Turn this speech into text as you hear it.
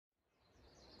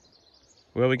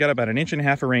Well, we got about 1.5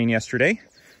 inches of rain yesterday.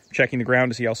 Checking the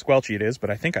ground to see how squelchy it is, but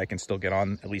I think I can still get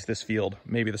on at least this field,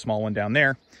 maybe the small one down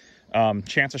there.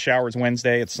 Chance of showers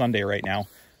Wednesday. It's Sunday right now.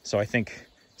 So I think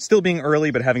still being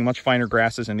early, but having much finer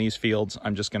grasses in these fields,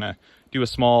 I'm just going to do a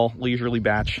small leisurely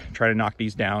batch, try to knock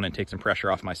these down and take some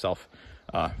pressure off myself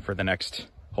for the next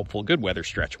hopeful good weather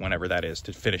stretch, whenever that is,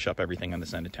 to finish up everything on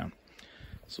this end of town.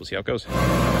 So we'll see how it goes.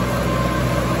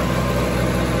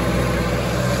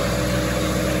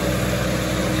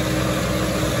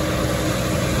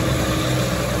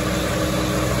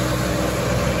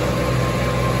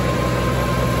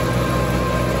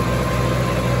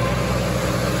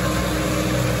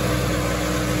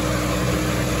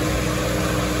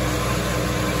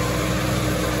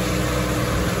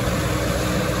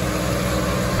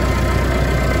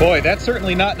 Boy, that's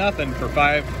certainly not nothing for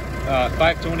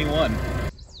 5:21.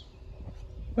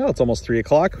 Well, it's almost 3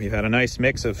 o'clock. We've had a nice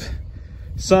mix of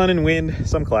sun and wind,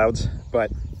 some clouds,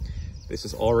 but this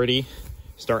is already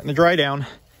starting to dry down.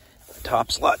 The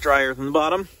top's a lot drier than the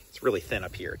bottom. It's really thin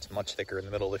up here. It's much thicker in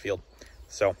the middle of the field.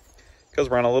 So,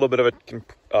 because we're on a little bit of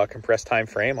a compressed time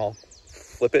frame, I'll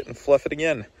flip it and fluff it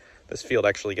again. This field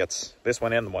actually gets, this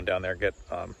one and the one down there get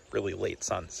really late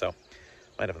sun, so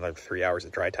might have another 3 hours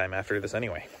of dry time after this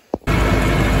anyway.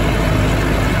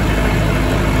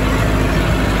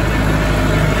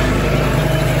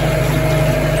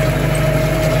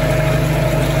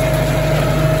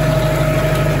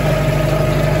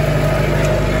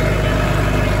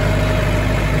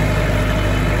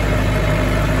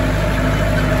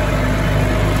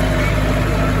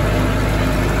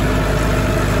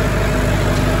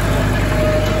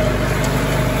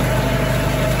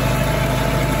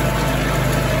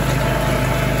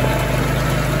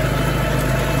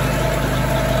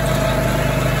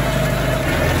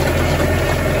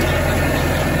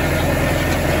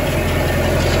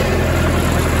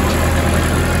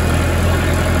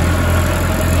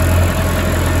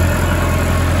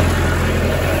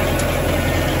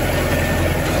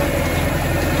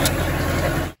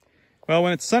 Well,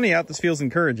 when it's sunny out, this feels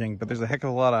encouraging, but there's a heck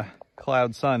of a lot of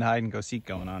cloud sun hide and go seek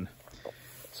going on.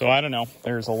 So I don't know.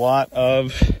 There's a lot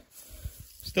of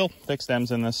still thick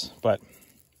stems in this, but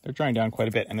they're drying down quite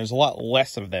a bit, and there's a lot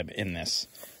less of them in this.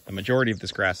 The majority of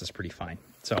this grass is pretty fine.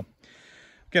 So I'm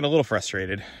getting a little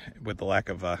frustrated with the lack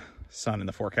of sun in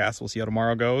the forecast. We'll see how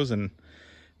tomorrow goes and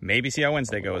maybe see how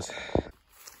Wednesday goes.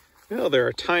 Well, there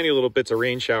are tiny little bits of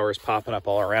rain showers popping up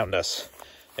all around us.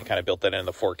 They kind of built that into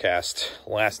the forecast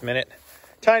last minute.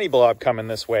 Tiny blob coming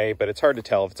this way, but it's hard to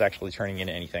tell if it's actually turning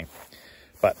into anything.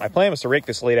 But my plan was to rake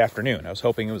this late afternoon. I was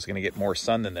hoping it was going to get more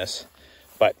sun than this.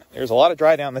 But there's a lot of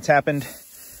dry down that's happened.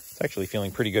 It's actually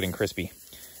feeling pretty good and crispy.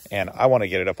 And I want to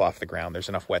get it up off the ground. There's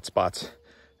enough wet spots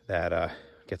that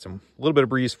get a little bit of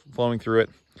breeze flowing through it.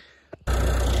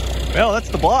 Well, that's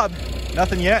the blob.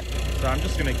 Nothing yet. So I'm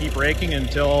just going to keep raking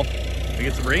until we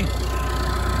get some rain.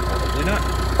 Hopefully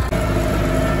not.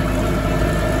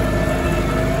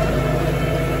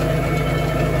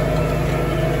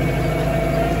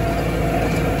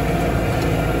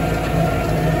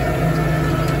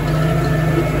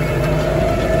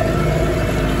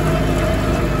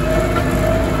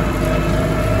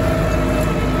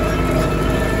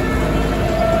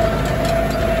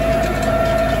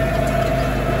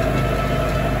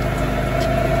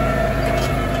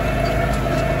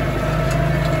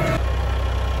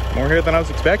 More here than I was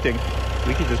expecting.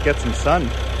 We could just get some sun.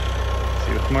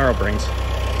 See what tomorrow brings.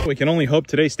 We can only hope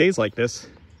today stays like this.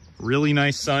 Really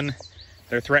nice sun.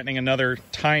 They're threatening another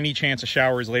tiny chance of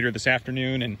showers later this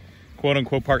afternoon and quote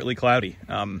unquote partly cloudy.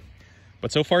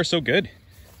 But so far so good.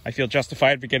 I feel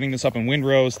justified for getting this up in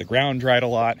windrows. The ground dried a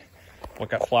lot. What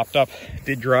got flopped up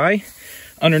did dry.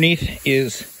 Underneath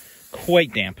is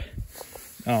quite damp.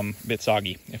 A bit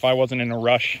soggy. If I wasn't in a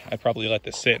rush, I'd probably let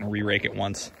this sit and re-rake it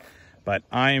once. But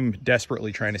I'm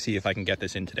desperately trying to see if I can get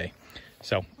this in today.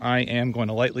 So I am going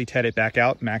to lightly tet it back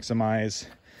out, maximize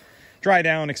dry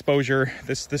down exposure.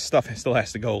 This stuff still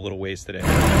has to go a little ways today.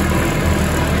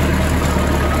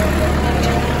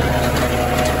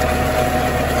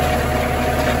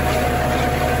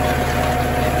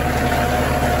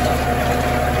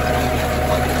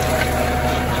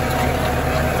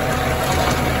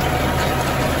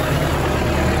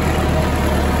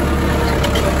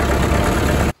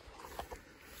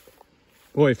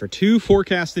 Boy, for 2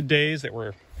 forecasted days that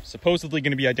were supposedly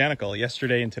going to be identical,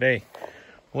 yesterday and today,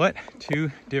 what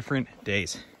 2 different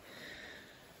days.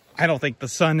 I don't think the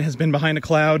sun has been behind a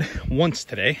cloud once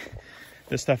today.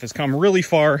 This stuff has come really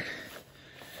far.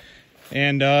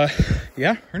 And yeah,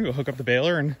 we're gonna go hook up the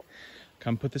baler and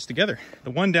come put this together.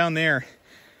 The one down there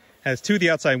has two of the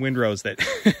outside windrows that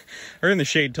are in the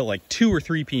shade till like 2 or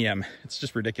 3 p.m. It's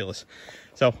just ridiculous.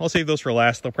 So I'll save those for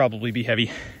last. They'll probably be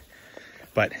heavy.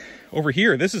 But over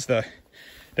here, this is the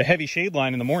heavy shade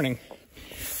line in the morning.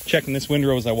 Checking this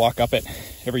windrow as I walk up it.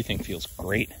 Everything feels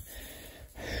great.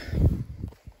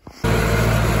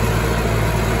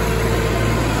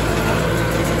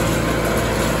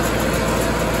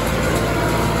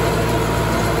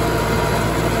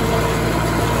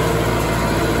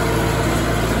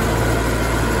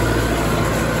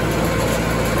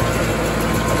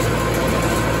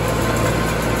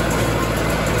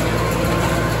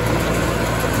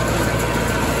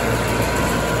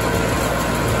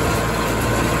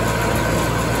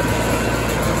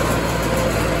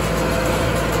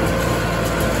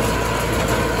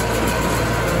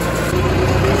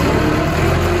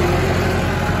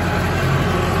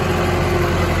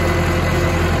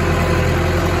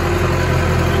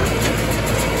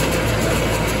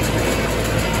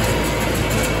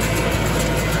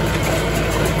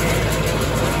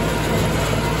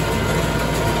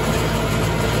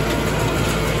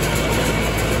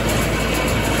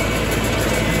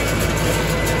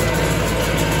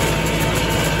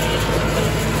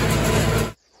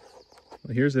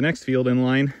 Here's the next field in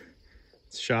line.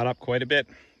 It's shot up quite a bit.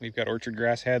 We've got orchard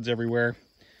grass heads everywhere,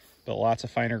 but lots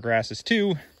of finer grasses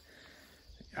too.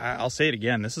 I'll say it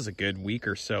again, this is a good week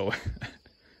or so,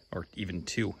 or even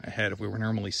 2 ahead of where we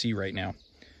normally see right now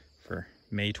for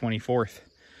May 24th.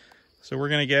 So we're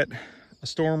gonna get a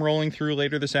storm rolling through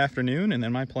later this afternoon, and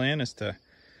then my plan is to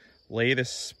lay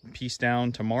this piece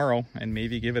down tomorrow and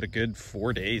maybe give it a good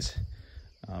 4 days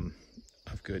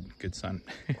of good sun.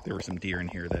 There were some deer in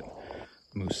here that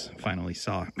moose finally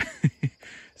saw.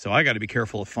 So I got to be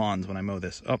careful of fawns when I mow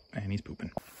this. Oh, and he's pooping.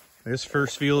 This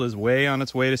first field is way on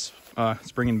its way to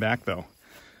springing back though.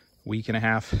 Week and a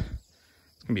half.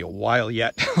 It's gonna be a while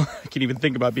yet. I can't even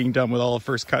think about being done with all the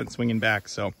first cut and swinging back.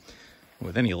 So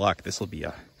with any luck, this will be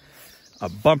a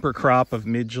bumper crop of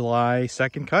mid-July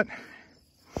second cut.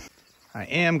 I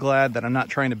am glad that I'm not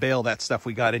trying to bale that stuff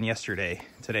we got in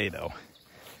today though.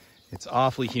 It's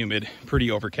awfully humid,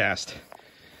 pretty overcast.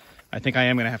 I think I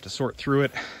am going to have to sort through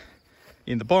it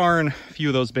in the barn. A few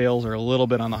of those bales are a little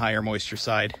bit on the higher moisture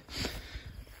side,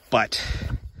 but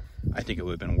I think it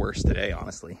would have been worse today,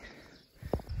 honestly.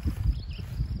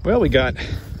 Well, we got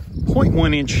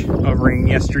 0.1 inch of rain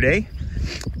yesterday,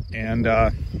 and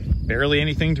barely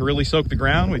anything to really soak the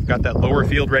ground. We've got that lower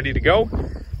field ready to go,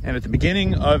 and at the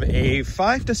beginning of a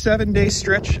 5 to 7 day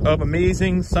stretch of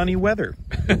amazing sunny weather,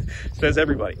 says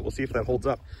everybody. We'll see if that holds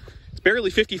up. It's barely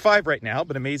 55 right now,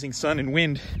 but amazing sun and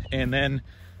wind, and then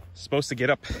supposed to get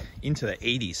up into the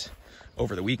 80s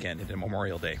over the weekend into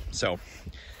Memorial Day. So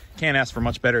can't ask for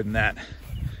much better than that.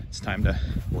 It's time to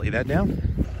lay that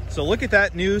down. So look at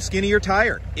that new skinnier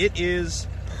tire. It is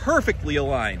perfectly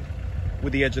aligned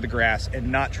with the edge of the grass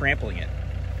and not trampling it.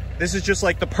 This is just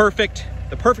like the perfect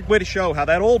way to show how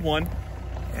that old one, I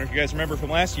don't know if you guys remember from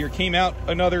last year, came out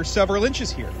another several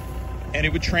inches here, and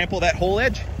it would trample that whole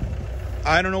edge.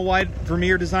 I don't know why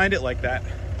Vermeer designed it like that,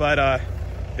 but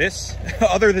this,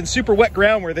 other than super wet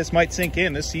ground where this might sink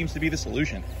in, this seems to be the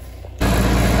solution.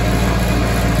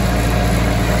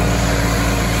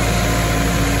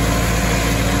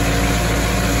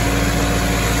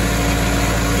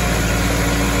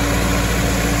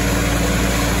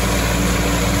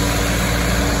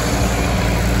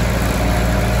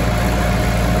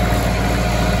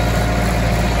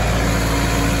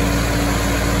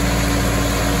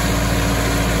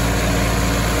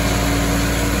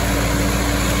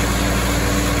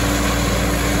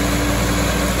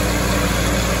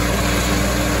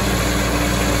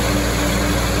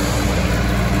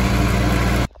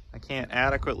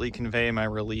 Adequately convey my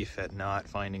relief at not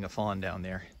finding a fawn down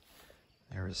there.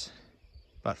 There was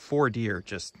about 4 deer.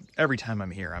 Just every time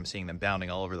I'm here, I'm seeing them bounding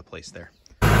all over the place there.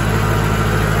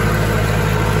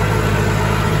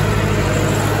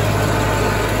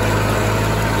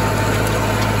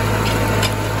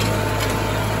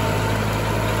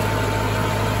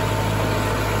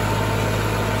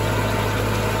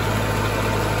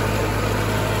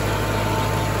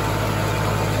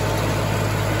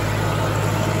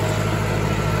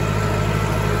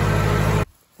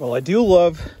 Well, I do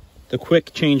love the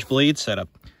quick change blade setup.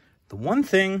 The one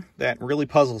thing that really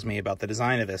puzzles me about the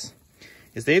design of this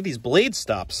is they have these blade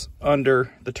stops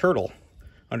under the turtle,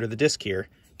 under the disc here,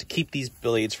 to keep these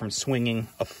blades from swinging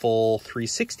a full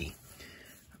 360.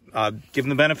 Give them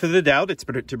the benefit of the doubt. It's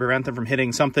to prevent them from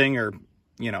hitting something, or,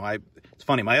 you know, it's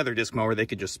funny, my other disc mower, they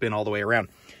could just spin all the way around.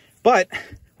 But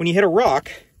when you hit a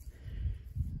rock,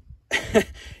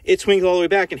 it swings all the way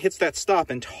back and hits that stop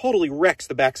and totally wrecks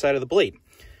the backside of the blade.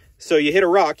 So you hit a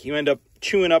rock, you end up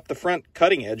chewing up the front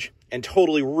cutting edge and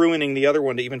totally ruining the other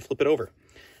one to even flip it over.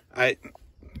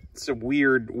 It's a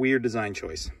weird design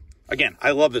choice. Again,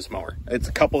 I love this mower. It's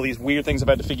a couple of these weird things I've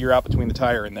had to figure out between the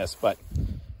tire and this, but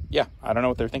yeah, I don't know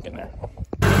what they're thinking there.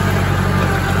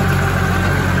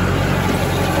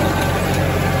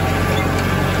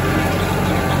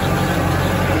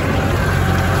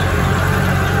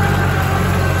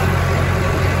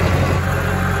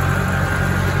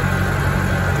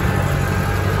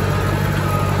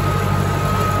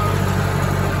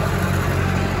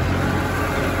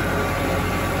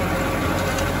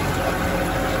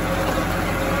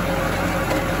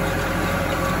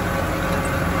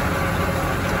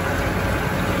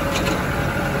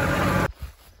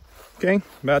 Okay,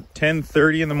 about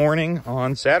 10:30 in the morning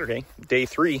on Saturday, day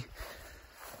 3.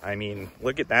 I mean,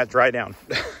 look at that dry down.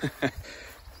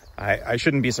 I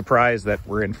shouldn't be surprised that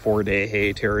we're in 4-day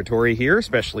hay territory here,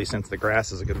 especially since the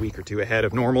grass is a good week or two ahead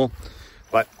of normal.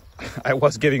 But I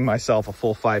was giving myself a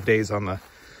full 5 days on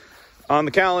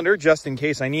the calendar just in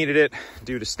case I needed it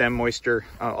due to stem moisture.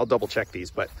 I'll double check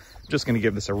these, but I'm just going to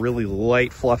give this a really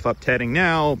light fluff up tedding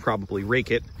now, probably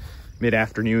rake it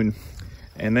mid-afternoon,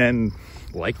 and then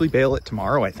likely bale it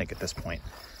tomorrow, I think, at this point.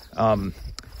 The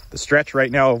stretch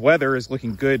right now of weather is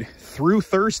looking good through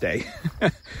Thursday,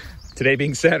 today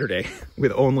being Saturday,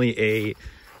 with only a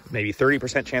maybe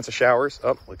 30% chance of showers.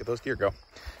 Oh, look at those deer go.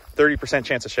 30%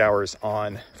 chance of showers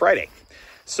on Friday.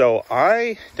 So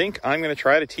I think I'm going to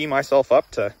try to tee myself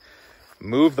up to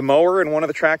move the mower in one of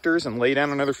the tractors and lay down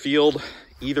another field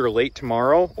either late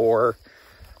tomorrow or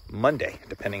Monday,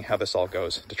 depending how this all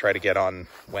goes, to try to get on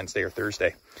Wednesday or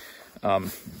Thursday.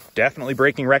 Definitely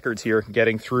breaking records here,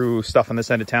 getting through stuff on this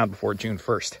end of town before June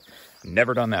 1st.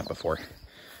 Never done that before.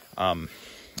 Oh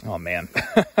man,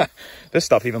 this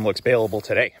stuff even looks baleable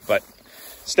today, but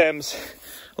stems,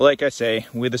 like I say,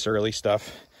 with this early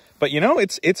stuff. But you know,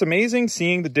 it's amazing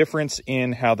seeing the difference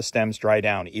in how the stems dry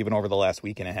down, even over the last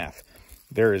week and a half.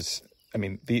 I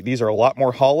mean, these are a lot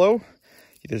more hollow.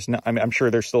 I'm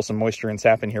sure there's still some moisture and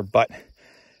sap in here, but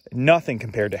nothing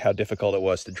compared to how difficult it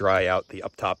was to dry out the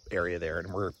up top area there.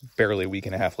 And we're barely a week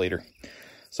and a half later.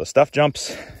 So stuff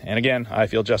jumps. And again, I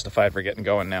feel justified for getting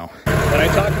going now. When I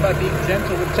talk about being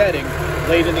gentle with tedding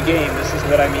late in the game, this is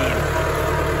what I mean.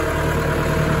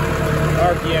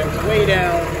 RPM's way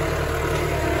down.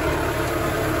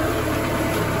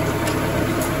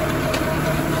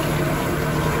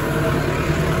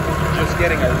 Just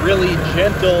getting a really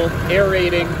gentle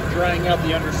aerating, drying out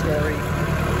the understory.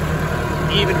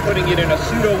 Even putting it in a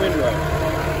pseudo windrow.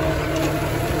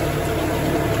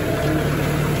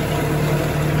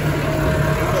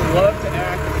 People love to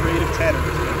act creative tedders,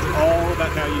 but it's all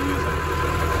about how you use them.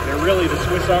 They're really the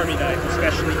Swiss Army knife,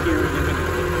 especially here in New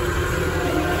England.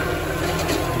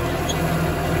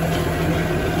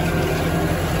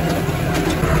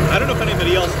 I don't know if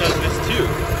anybody else does this too.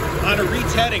 On a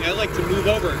re-tedding, I like to move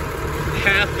over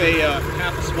half a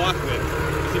swath width.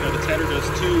 You know, the tedder does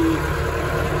two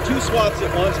swaths at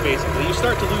once, basically. You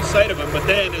start to lose sight of them, but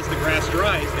then as the grass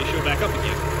dries, they show back up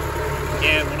again.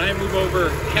 And when I move over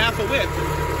half a width,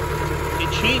 it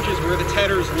changes where the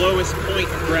tedder's lowest point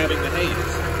of grabbing the hay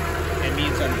is. It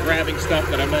means I'm grabbing stuff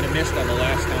that I might have missed on the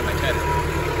last time I tedded.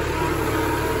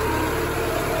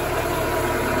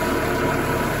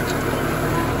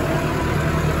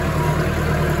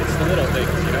 It's the little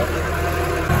things, you know?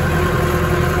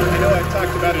 I know I've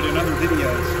talked about it in other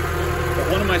videos, but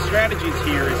one of my strategies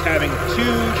here is having 2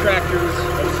 tractors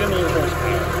of similar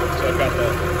horsepower. So I've got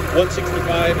the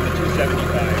 165 and the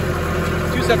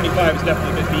 275. 275 is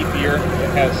definitely a bit beefier.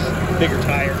 It has bigger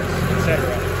tires, etc.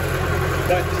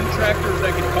 But 2 tractors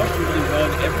that can comfortably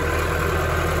run everything.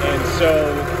 And so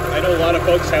I know a lot of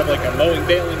folks have like a mowing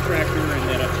baling tractor and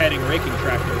then a tedding raking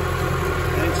tractor.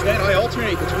 And instead I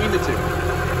alternate between the 2.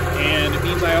 And it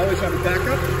means I always have a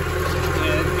backup.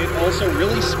 And it also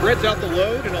really spreads out the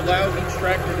load and allows each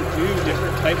tractor to do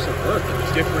different types of work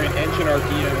and different engine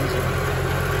RPMs.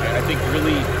 And I think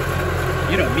really,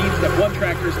 you know, means that one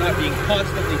tractor is not being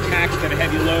constantly taxed at a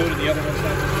heavy load and the other one's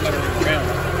not just fluttering around.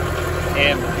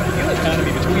 And the fuel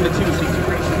economy between the 2 seems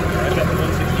pretty similar. I've got the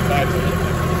 165 to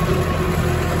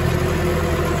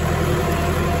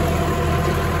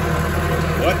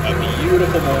What a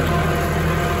beautiful morning.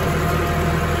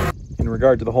 In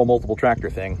regard to the whole multiple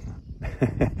tractor thing,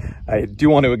 I do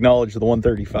want to acknowledge the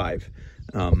 135,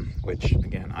 which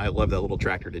again, I love that little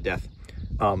tractor to death.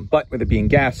 But with it being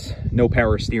gas, no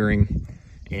power steering,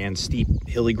 and steep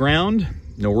hilly ground,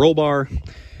 no roll bar,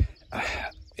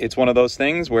 it's one of those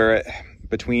things where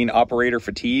between operator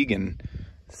fatigue and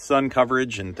sun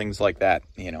coverage and things like that,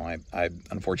 you know, I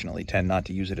unfortunately tend not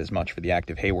to use it as much for the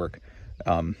active hay work,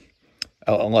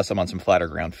 unless I'm on some flatter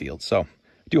ground fields. So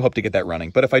I do hope to get that running.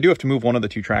 But if I do have to move one of the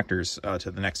 2 tractors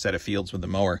to the next set of fields with the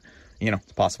mower, you know,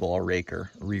 it's possible I'll rake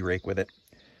or re-rake with it.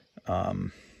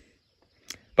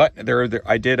 But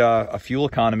I did a fuel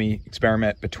economy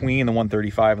experiment between the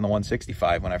 135 and the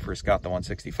 165 when I first got the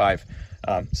 165.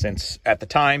 Since at the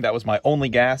time that was my only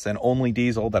gas and only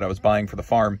diesel that I was buying for the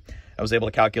farm, I was able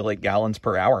to calculate gallons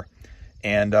per hour.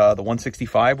 And the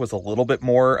 165 was a little bit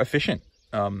more efficient.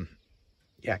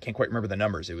 Yeah, I can't quite remember the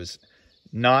numbers. It was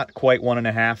not quite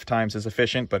 1.5 times as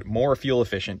efficient, but more fuel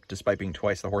efficient despite being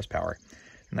twice the horsepower.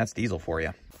 And that's diesel for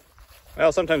you.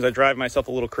 Well, sometimes I drive myself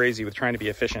a little crazy with trying to be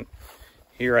efficient.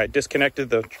 Here I disconnected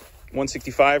the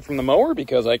 165 from the mower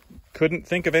because I couldn't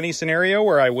think of any scenario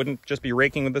where I wouldn't just be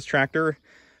raking with this tractor.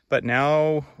 But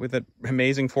now with an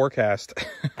amazing forecast,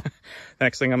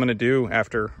 next thing I'm going to do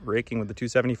after raking with the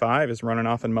 275 is running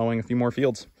off and mowing a few more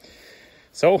fields.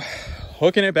 So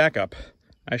hooking it back up.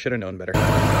 I should have known better.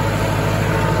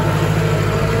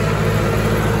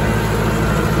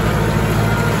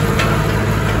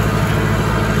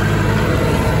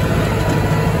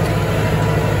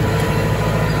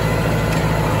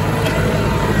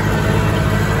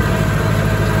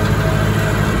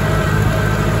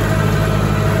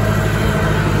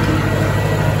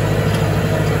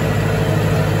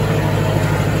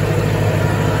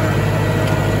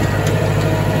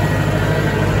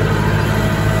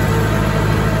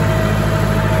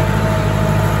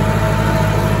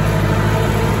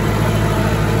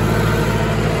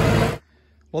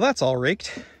 Well, that's all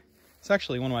raked. It's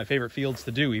actually one of my favorite fields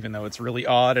to do, even though it's really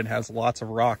odd and has lots of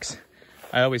rocks.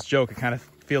 I always joke, it kind of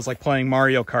feels like playing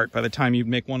Mario Kart. By the time you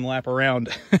make one lap around,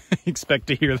 you expect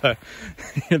to hear the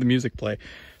music play.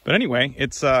 But anyway,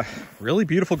 it's really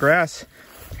beautiful grass.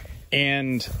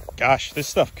 And gosh, this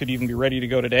stuff could even be ready to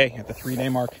go today at the 3-day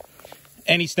mark.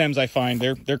 Any stems I find,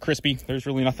 they're crispy. There's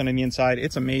really nothing on the inside.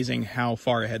 It's amazing how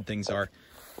far ahead things are.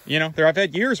 You know, I've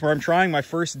had years where I'm trying my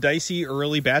first dicey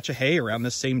early batch of hay around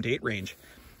this same date range.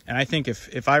 And I think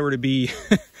if I were to be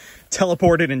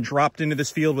teleported and dropped into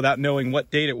this field without knowing what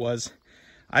date it was,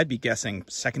 I'd be guessing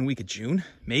 2nd week of June,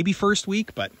 maybe 1st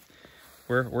week, but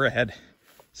we're ahead.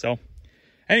 So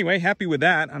anyway, happy with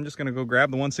that. I'm just going to go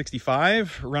grab the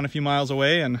 165, run a few miles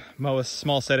away and mow a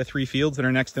small set of 3 fields that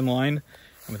are next in line.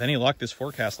 And with any luck, this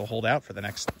forecast will hold out for the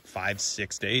next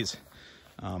 5-6 days.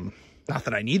 Not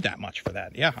that I need that much for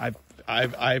that. Yeah,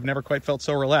 I've never quite felt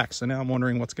so relaxed. And now I'm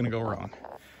wondering what's going to go wrong.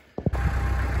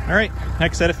 All right,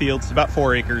 next set of fields, about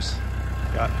 4 acres.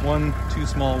 Got 1, 2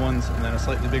 small ones, and then a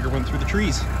slightly bigger one through the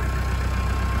trees.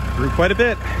 Grew quite a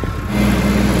bit.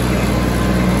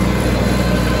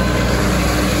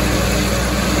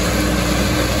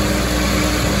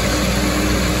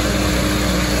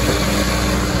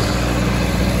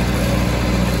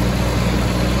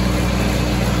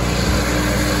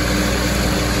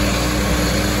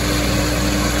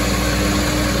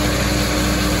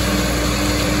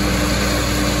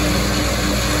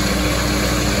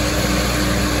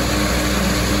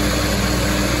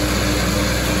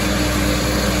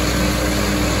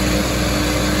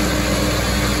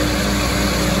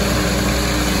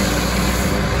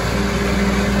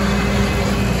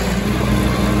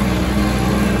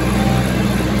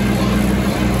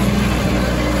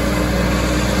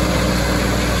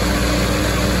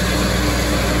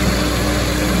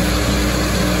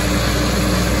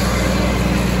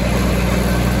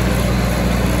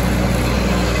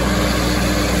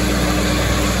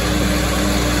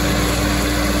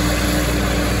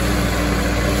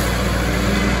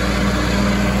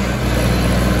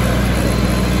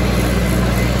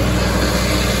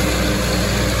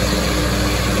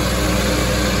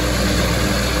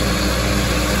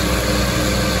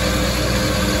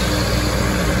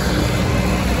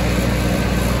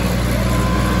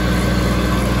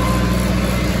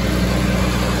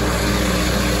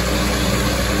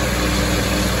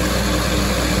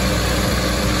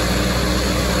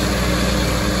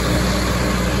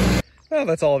 Well,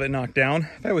 that's all of it knocked down.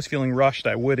 If I was feeling rushed,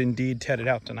 I would indeed ted it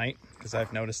out tonight, because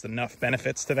I've noticed enough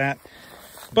benefits to that.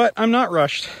 But I'm not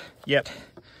rushed yet.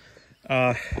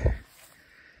 Yeah,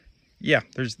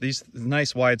 there's these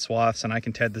nice wide swaths, and I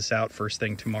can ted this out first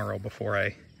thing tomorrow before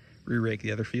I re-rake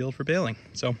the other field for baling.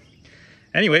 So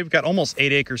anyway, we've got almost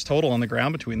 8 acres total on the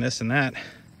ground between this and that.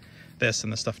 This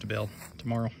and the stuff to bale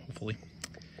tomorrow, hopefully.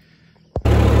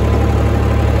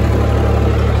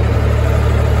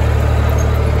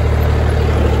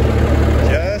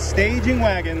 Staging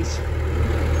wagons.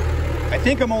 I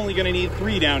think I'm only going to need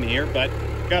 3 down here, but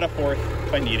got a 4th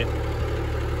if I need it.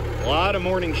 A lot of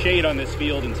morning shade on this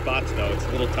field in spots though. It's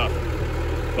a little tough,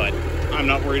 but I'm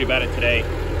not worried about it today.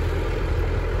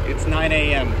 It's 9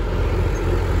 a.m.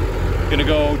 Gonna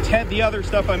go ted the other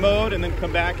stuff I mowed and then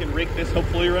come back and rake this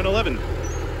hopefully around 11.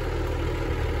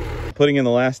 Putting in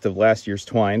the last of last year's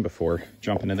twine before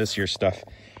jumping to this year's stuff.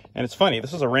 And it's funny,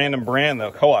 this is a random brand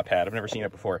the co-op had. I've never seen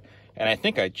it before. And I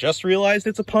think I just realized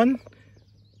it's a pun,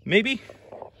 maybe?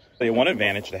 The one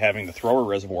advantage to having the thrower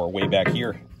reservoir way back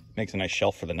here makes a nice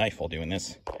shelf for the knife while doing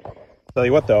this. Tell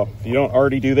you what though, if you don't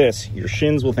already do this, your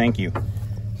shins will thank you.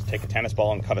 Just take a tennis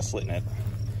ball and cut a slit in it.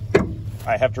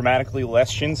 I have dramatically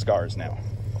less shin scars now.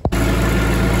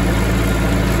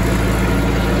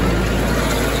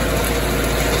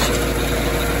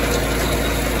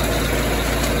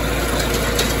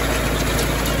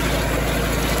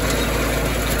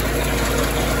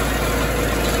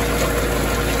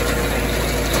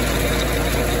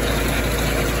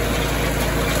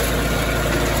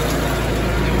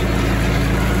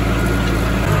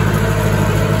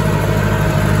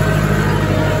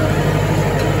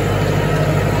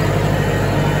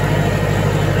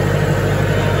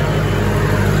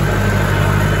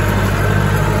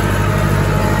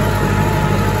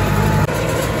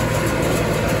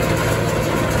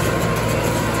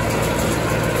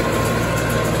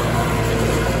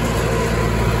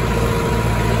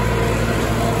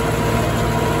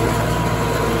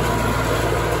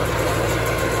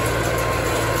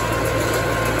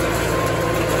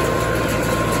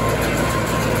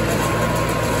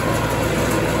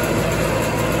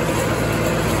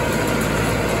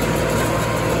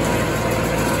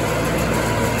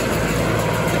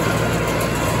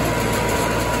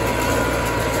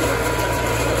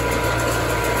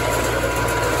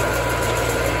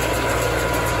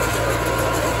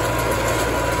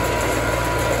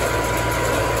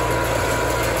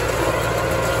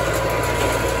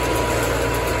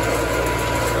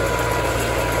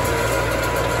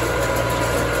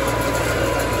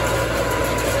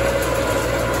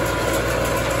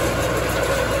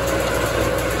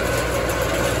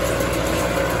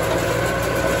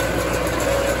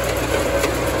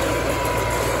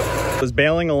 Was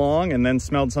bailing along and then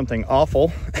smelled something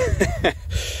awful.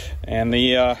 And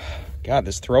the God,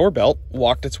 this thrower belt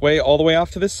walked its way all the way off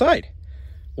to this side.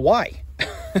 Why?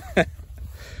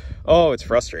 Oh, it's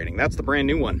frustrating. That's the brand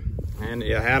new one, and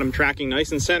you had them tracking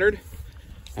nice and centered.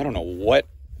 I don't know what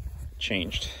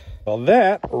changed. Well,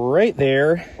 that right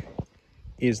there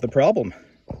is the problem.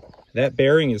 That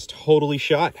bearing is totally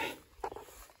shot.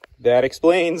 That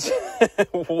explains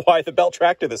why the belt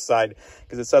tracked to this side,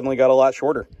 because it suddenly got a lot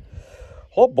shorter.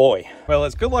 Oh boy. Well,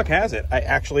 as good luck has it, I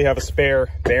actually have a spare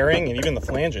bearing and even the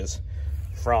flanges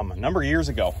from a number of years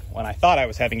ago when I thought I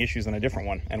was having issues on a different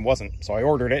one and wasn't. So I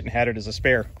ordered it and had it as a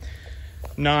spare.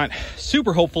 Not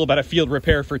super hopeful about a field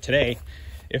repair for today.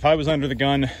 If I was under the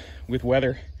gun with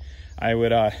weather, I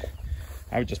would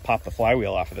just pop the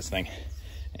flywheel off of this thing.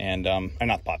 And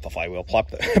not pop the flywheel, pop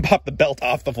the belt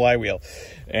off the flywheel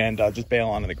and just bail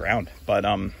onto the ground. But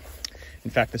in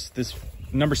fact, this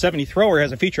number 70 thrower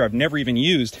has a feature I've never even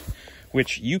used,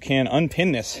 which you can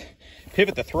unpin this,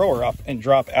 pivot the thrower up, and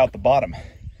drop out the bottom.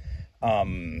 I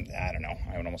don't know.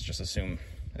 I would almost just as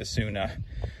soon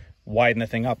widen the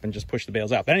thing up and just push the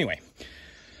bales out. But anyway,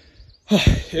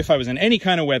 if I was in any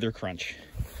kind of weather crunch,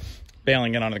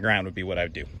 bailing it onto the ground would be what I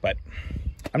would do. But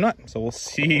I'm not, so we'll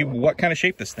see what kind of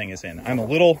shape this thing is in. I'm a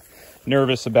little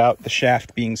nervous about the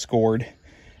shaft being scored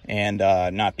and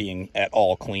not being at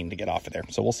all clean to get off of there.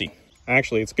 So we'll see.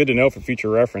 Actually, it's good to know for future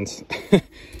reference.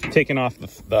 Taking off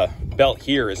the belt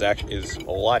here is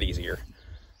a lot easier.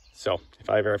 So if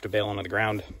I ever have to bail onto the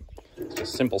ground, it's a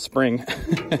simple spring,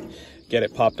 get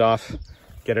it popped off,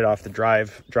 get it off the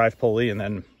drive pulley, and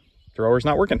then thrower's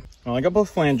not working. Well, I got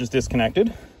both flanges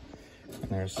disconnected.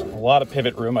 And there's a lot of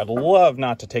pivot room. I'd love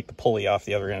not to take the pulley off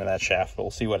the other end of that shaft, but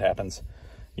we'll see what happens.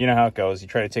 You know how it goes. You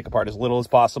try to take apart as little as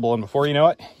possible, and before you know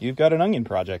it, you've got an onion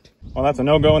project. Well, that's a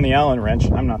no-go in the Allen wrench.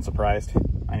 I'm not surprised.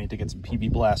 I need to get some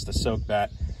PB Blast to soak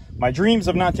that. My dreams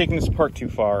of not taking this apart too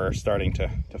far are starting to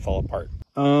fall apart.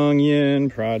 Onion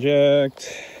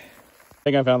project. I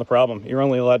think I found the problem. You're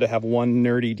only allowed to have one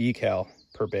nerdy decal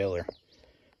per baler.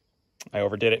 I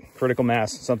overdid it. Critical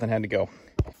mass. Something had to go.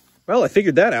 Well, I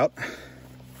figured that out.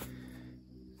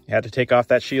 You had to take off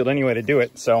that shield anyway to do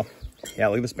it, so yeah,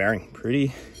 look at this bearing.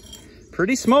 Pretty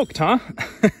smoked, huh?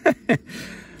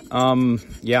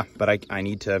 Yeah, but I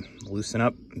need to loosen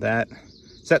up that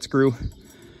set screw.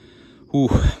 Ooh,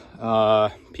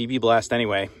 PB Blast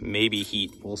anyway, maybe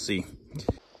heat, we'll see.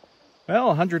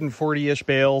 Well, 140-ish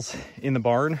bales in the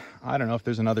barn. I don't know if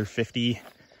there's another 50,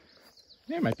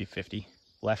 there might be 50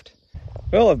 left.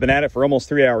 Well, I've been at it for almost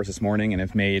 3 hours this morning and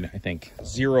have made, I think,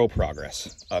 0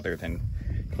 progress other than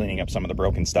cleaning up some of the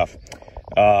broken stuff.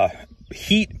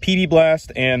 Heat, PD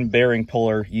blast, and bearing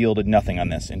puller yielded nothing on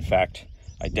this. In fact,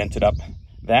 I dented up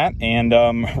that and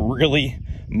really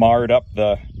marred up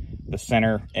the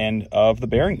center end of the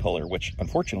bearing puller, which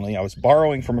unfortunately I was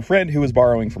borrowing from a friend who was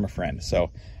borrowing from a friend.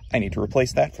 So I need to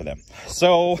replace that for them.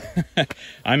 So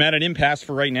I'm at an impasse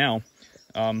for right now.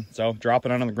 So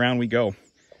dropping it on the ground we go.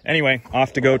 Anyway,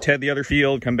 off to go ted the other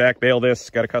field, come back, bale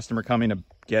this. Got a customer coming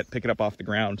to pick it up off the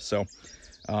ground. So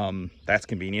that's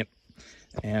convenient.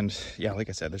 And yeah, like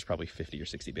I said, there's probably 50 or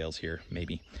 60 bales here,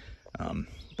 maybe.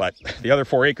 But the other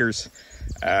 4 acres,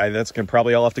 that's gonna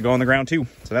probably all have to go on the ground too.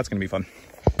 So that's gonna be fun.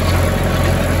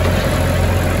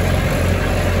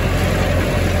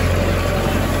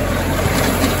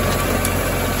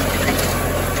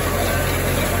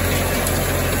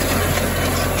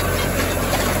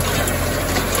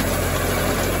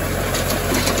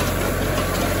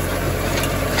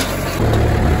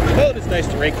 Well, it is nice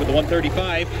to rake with the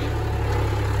 135.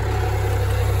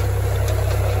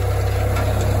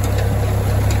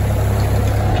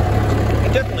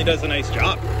 Definitely does a nice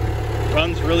job.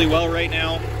 Runs really well right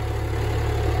now.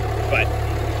 But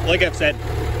like I've said,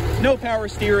 no power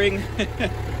steering,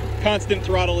 constant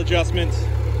throttle adjustments,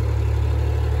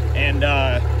 and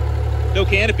no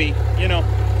canopy. You know,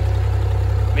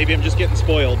 maybe I'm just getting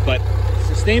spoiled, but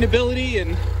sustainability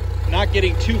and not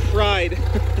getting too fried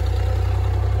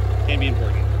can be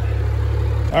important.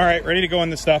 All right, ready to go in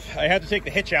this stuff. I had to take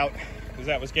the hitch out because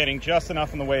that was getting just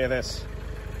enough in the way of this.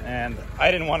 And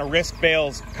I didn't want to risk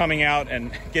Bales coming out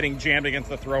and getting jammed against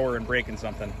the thrower and breaking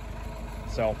something.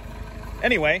 So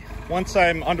anyway, once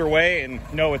I'm underway and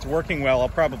know it's working well, I'll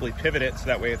probably pivot it so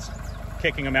that way it's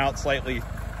kicking them out slightly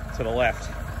to the left.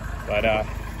 But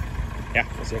yeah,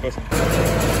 we'll see how it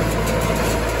goes.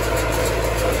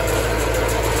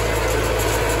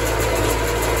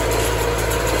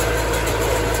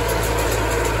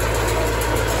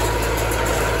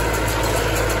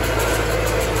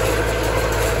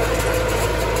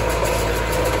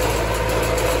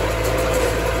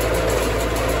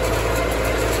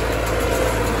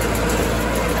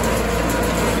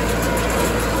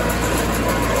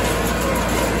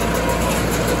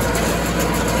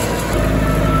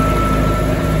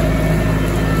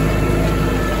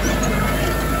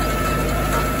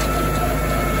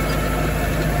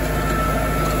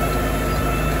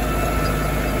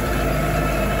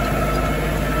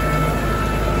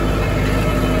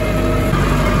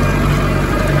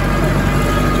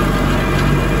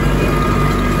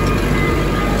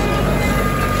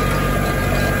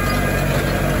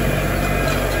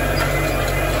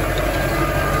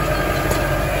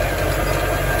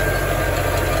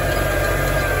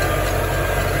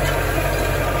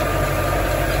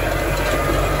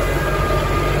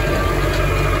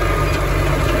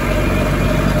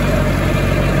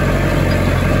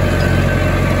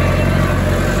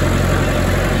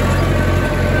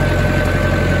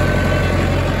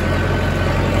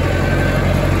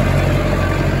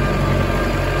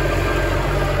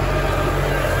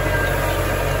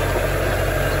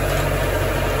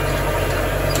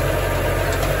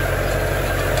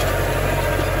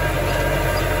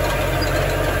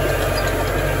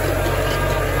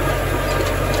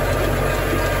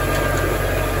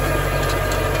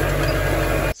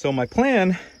 So my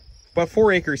plan, about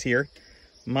 4 acres here.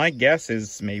 My guess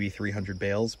is maybe 300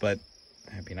 bales, but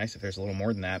it'd be nice if there's a little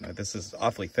more than that. This is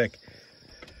awfully thick.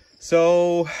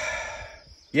 So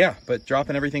yeah, but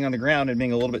dropping everything on the ground and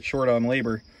being a little bit short on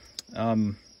labor,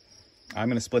 I'm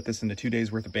gonna split this into 2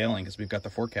 days worth of baling because we've got the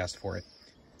forecast for it.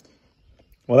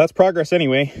 Well, that's progress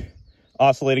anyway.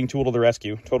 Oscillating tool to the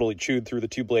rescue. Totally chewed through the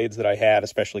 2 blades that I had,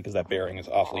 especially because that bearing is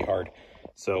awfully hard.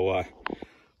 So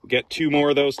we'll get 2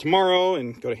 more of those tomorrow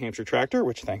and go to Hampshire Tractor,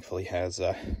 which thankfully has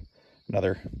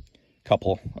another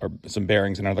couple, or some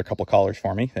bearings and another couple collars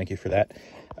for me. Thank you for that.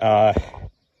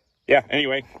 Yeah,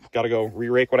 anyway, got to go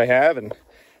re-rake what I have and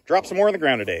drop some more on the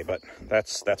ground today, but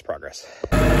that's progress.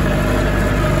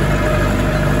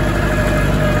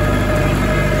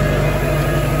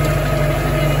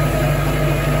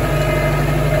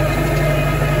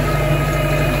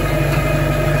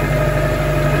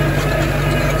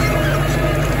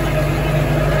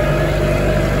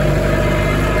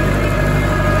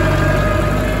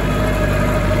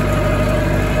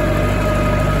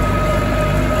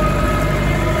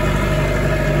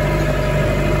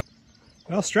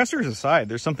 Well, stressors aside,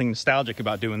 there's something nostalgic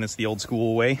about doing this the old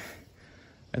school way.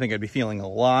 I think I'd be feeling a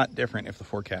lot different if the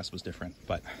forecast was different,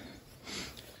 but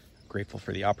grateful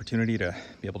for the opportunity to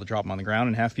be able to drop them on the ground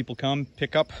and have people come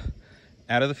pick up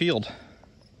out of the field.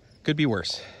 Could be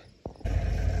worse.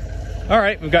 All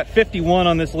right, we've got 51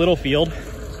 on this little field.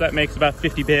 So that makes about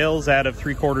 50 bales out of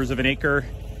 3/4 of an acre.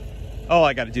 Oh,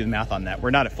 I got to do the math on that.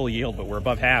 We're not at full yield, but we're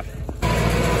above half.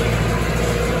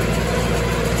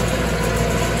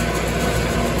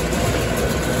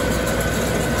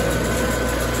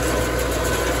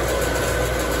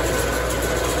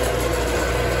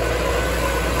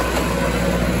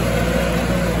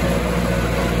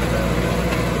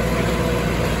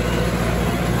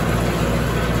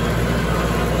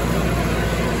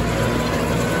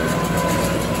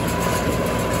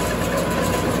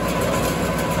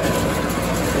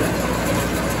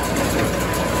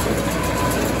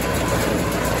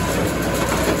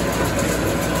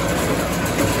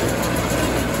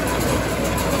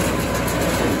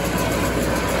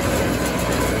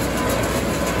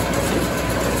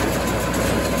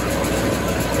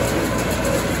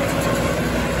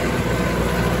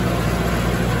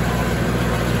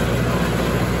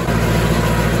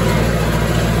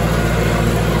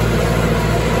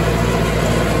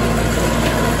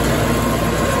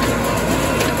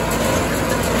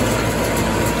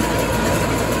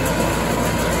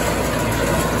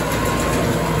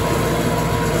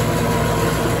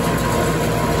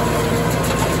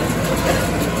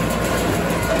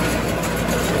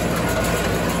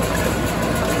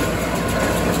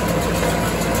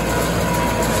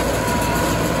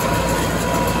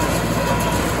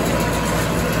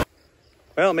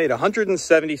 Well, made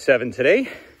 177 today.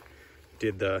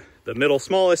 Did the middle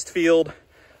smallest field,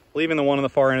 leaving the one on the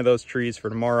far end of those trees for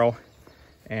tomorrow,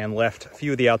 and left a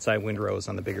few of the outside windrows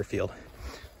on the bigger field.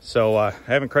 So I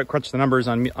haven't crunched the numbers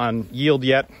on yield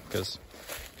yet because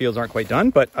fields aren't quite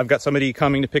done, but I've got somebody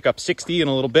coming to pick up 60 in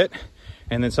a little bit,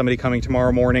 and then somebody coming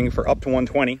tomorrow morning for up to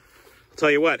 120. I'll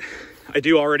tell you what, I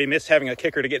do already miss having a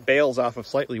kicker to get bales off of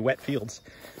slightly wet fields.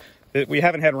 We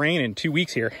haven't had rain in 2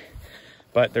 weeks here,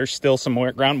 but there's still some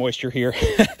more ground moisture here.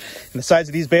 And the sides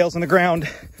of these bales in the ground are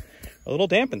a little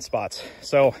damp in spots.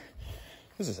 So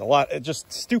this is a lot,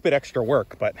 just stupid extra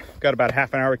work, but I've got about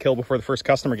half an hour to kill before the first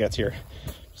customer gets here.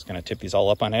 Just gonna tip these all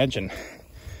up on edge, and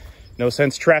no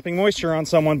sense trapping moisture on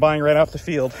someone buying right off the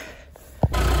field.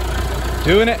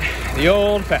 Doing it the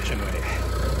old fashioned way.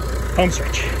 Home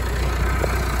stretch.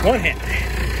 One hand.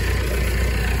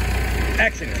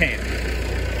 Action cam.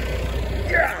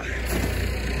 Yeah.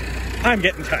 I'm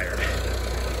getting tired.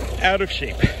 Out of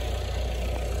shape.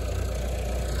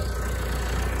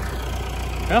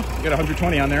 Well, we got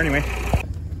 120 on there anyway.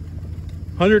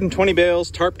 120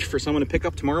 bales tarped for someone to pick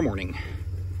up tomorrow morning.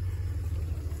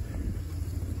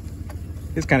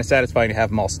 It's kind of satisfying to have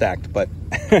them all stacked, but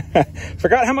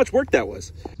forgot how much work that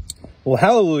was. Well,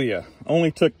 hallelujah. Only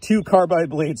took 2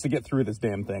 carbide blades to get through this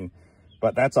damn thing,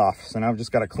 but that's off. So now I've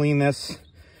just got to clean this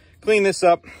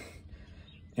up,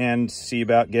 and see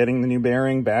about getting the new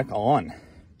bearing back on.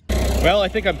 Well, I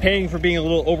think I'm paying for being a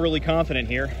little overly confident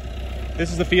here.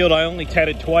 This is the field I only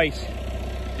tedded twice.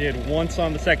 Did once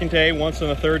on the second day, once on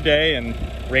the third day, and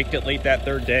raked it late that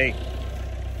third day.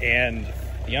 And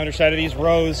the underside of these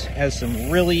rows has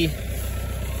some really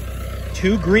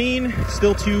too green,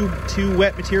 still too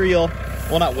wet material.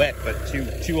 Well, not wet, but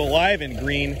too alive and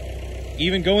green,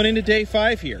 even going into day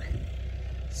 5 here.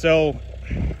 So,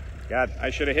 God, I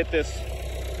should have hit this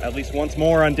at least once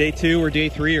more on day 2 or day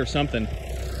 3 or something.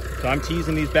 So I'm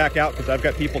teasing these back out because I've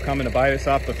got people coming to buy this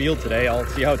off the field today. I'll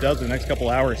see how it does in the next couple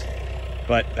hours.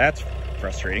 But that's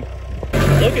frustrating.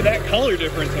 Look at that color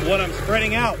difference of what I'm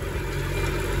spreading out.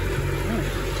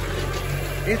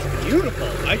 It's beautiful.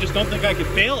 I just don't think I could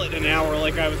fail it in an hour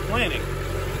like I was planning.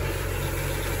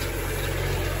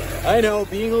 I know,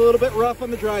 being a little bit rough on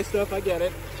the dry stuff, I get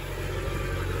it.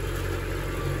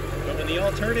 And the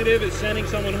alternative is sending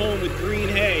someone home with green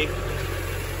hay.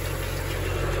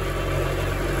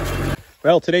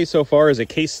 Well, today so far is a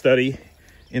case study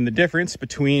in the difference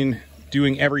between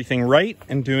doing everything right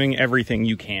and doing everything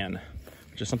you can,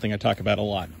 which is something I talk about a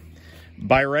lot.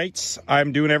 By rights,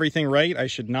 I'm doing everything right. I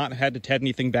should not have had to ted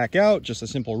anything back out, just a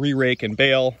simple re-rake and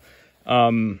bale.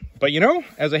 But you know,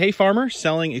 as a hay farmer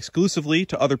selling exclusively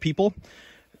to other people,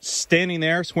 standing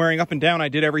there swearing up and down I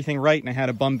did everything right and I had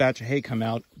a bum batch of hay come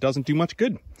out doesn't do much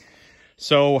good.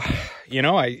 So, you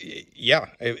know,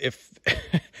 if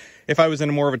if I was in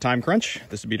more of a time crunch,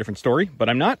 this would be a different story, but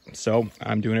I'm not. So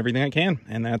I'm doing everything I can,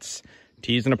 and that's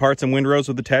teasing apart some windrows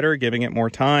with the tedder, giving it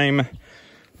more time,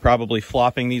 probably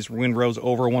flopping these windrows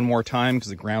over one more time because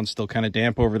the ground's still kind of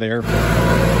damp over there.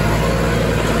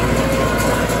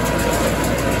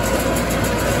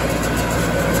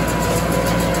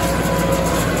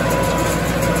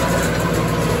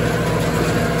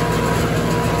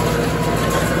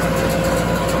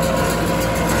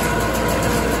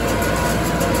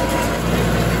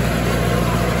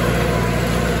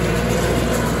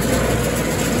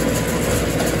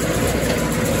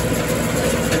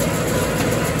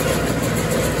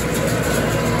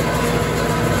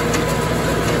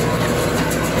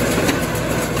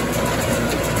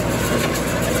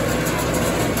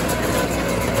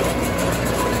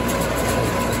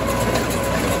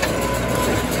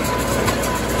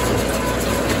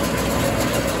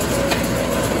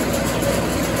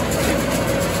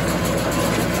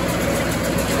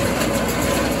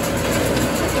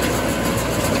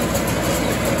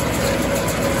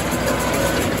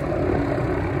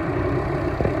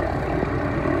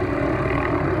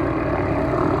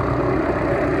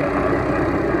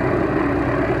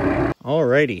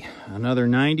 Alrighty, another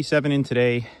 97 in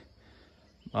today.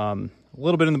 A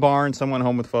little bit in the barn, someone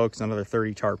home with folks, another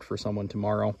 30 tarped for someone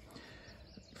tomorrow.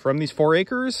 From these 4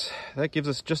 acres, that gives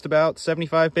us just about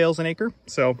 75 bales an acre.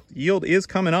 So yield is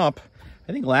coming up.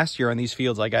 I think last year on these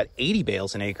fields, I got 80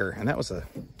 bales an acre, and that was the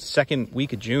second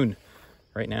week of June.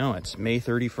 Right now, it's May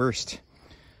 31st.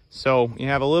 So you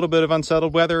have a little bit of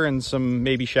unsettled weather and some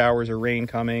maybe showers or rain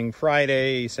coming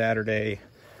Friday, Saturday.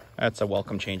 That's a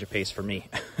welcome change of pace for me.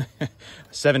 A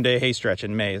 7-day hay stretch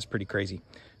in May is pretty crazy.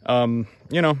 You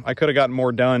know, I could have gotten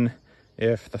more done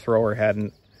if the thrower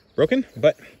hadn't broken,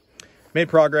 but made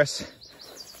progress,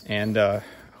 and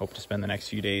hope to spend the next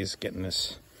few days getting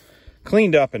this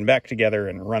cleaned up and back together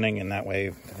and running, and that way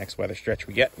the next weather stretch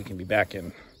we get, we can be back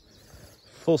in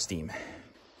full steam.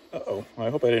 Uh-oh, I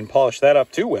hope I didn't polish that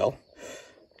up too well.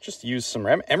 Just use some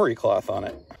emery cloth on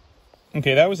it.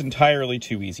 Okay, that was entirely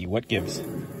too easy. What gives?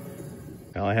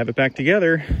 Well, I have it back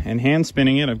together and hand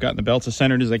spinning it. I've gotten the belts as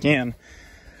centered as I can.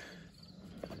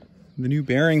 The new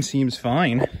bearing seems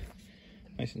fine.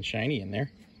 Nice and shiny in there.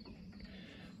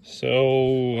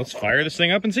 So let's fire this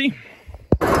thing up and see.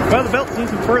 Well, the belt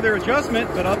needs some further adjustment,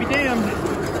 but I'll be damned.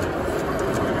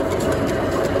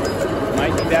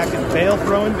 Might be back in bale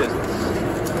throwing business.